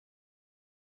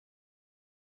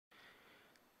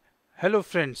Hello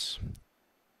friends,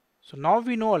 so now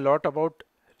we know a lot about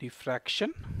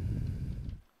refraction.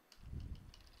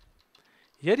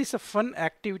 Here is a fun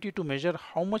activity to measure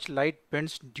how much light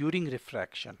bends during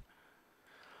refraction.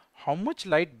 How much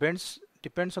light bends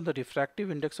depends on the refractive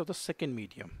index of the second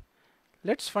medium.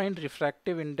 Let's find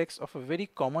refractive index of a very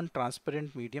common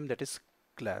transparent medium, that is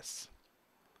glass.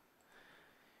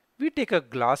 We take a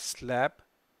glass slab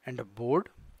and a board.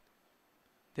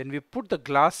 Then we put the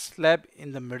glass slab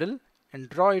in the middle and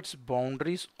draw its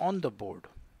boundaries on the board.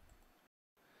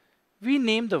 We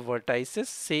name the vertices,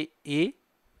 say A,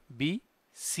 B,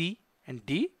 C and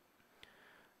D.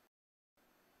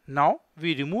 Now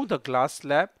we remove the glass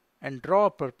slab and draw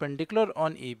a perpendicular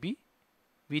on AB.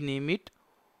 We name it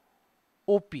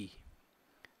OP.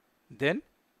 Then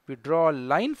we draw a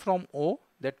line from O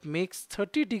that makes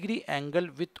 30-degree angle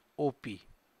with OP.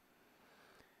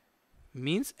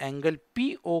 Means angle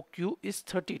POQ is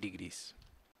 30 degrees.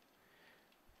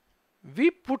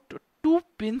 We put 2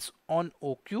 pins on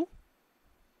OQ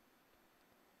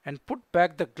and put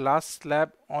back the glass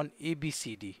slab on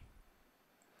ABCD.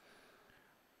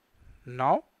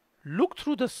 Now look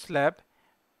through the slab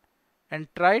and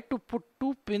try to put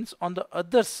 2 pins on the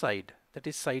other side, that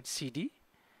is side CD,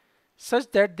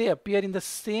 such that they appear in the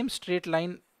same straight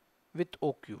line with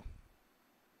OQ.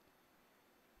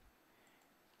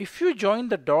 If you join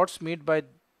the dots made by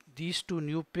these 2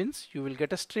 new pins, you will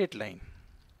get a straight line.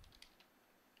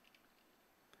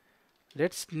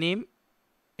 Let's name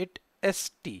it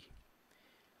ST.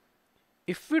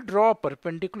 If we draw a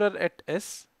perpendicular at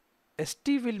S,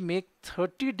 ST will make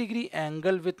 30-degree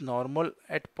angle with normal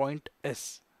at point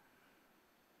S.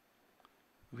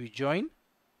 We join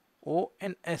O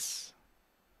and S.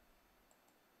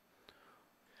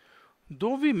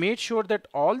 Though we made sure that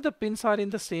all the pins are in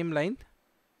the same line,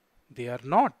 they are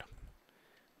not,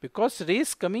 because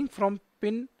rays coming from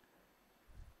pin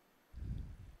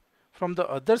from the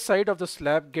other side of the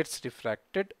slab gets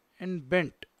refracted and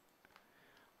bent.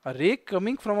 A ray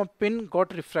coming from a pin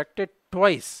got refracted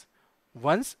twice,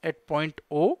 once at point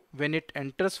O when it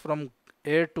enters from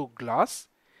air to glass,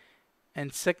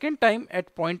 and second time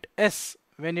at point S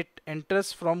when it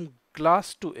enters from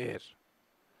glass to air.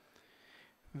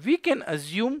 We can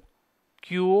assume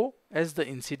QO as the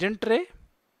incident ray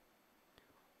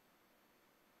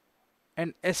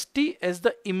and ST as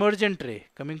the emergent ray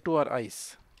coming to our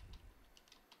eyes.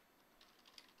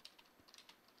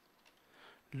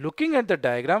 Looking at the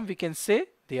diagram, we can say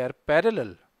they are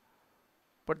parallel,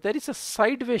 but there is a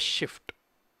sideways shift.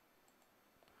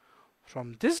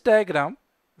 From this diagram,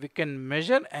 we can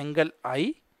measure angle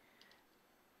I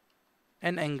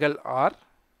and angle R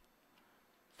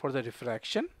for the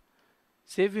refraction.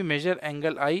 Say we measure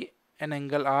angle I and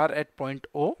angle R at point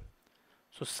O.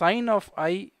 So sine of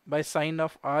I by sine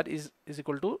of R is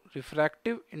equal to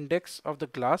refractive index of the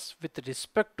glass with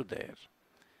respect to the air.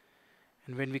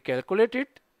 And when we calculate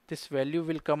it, this value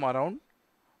will come around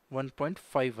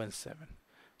 1.517.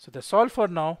 So that's all for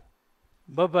now.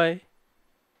 Bye bye.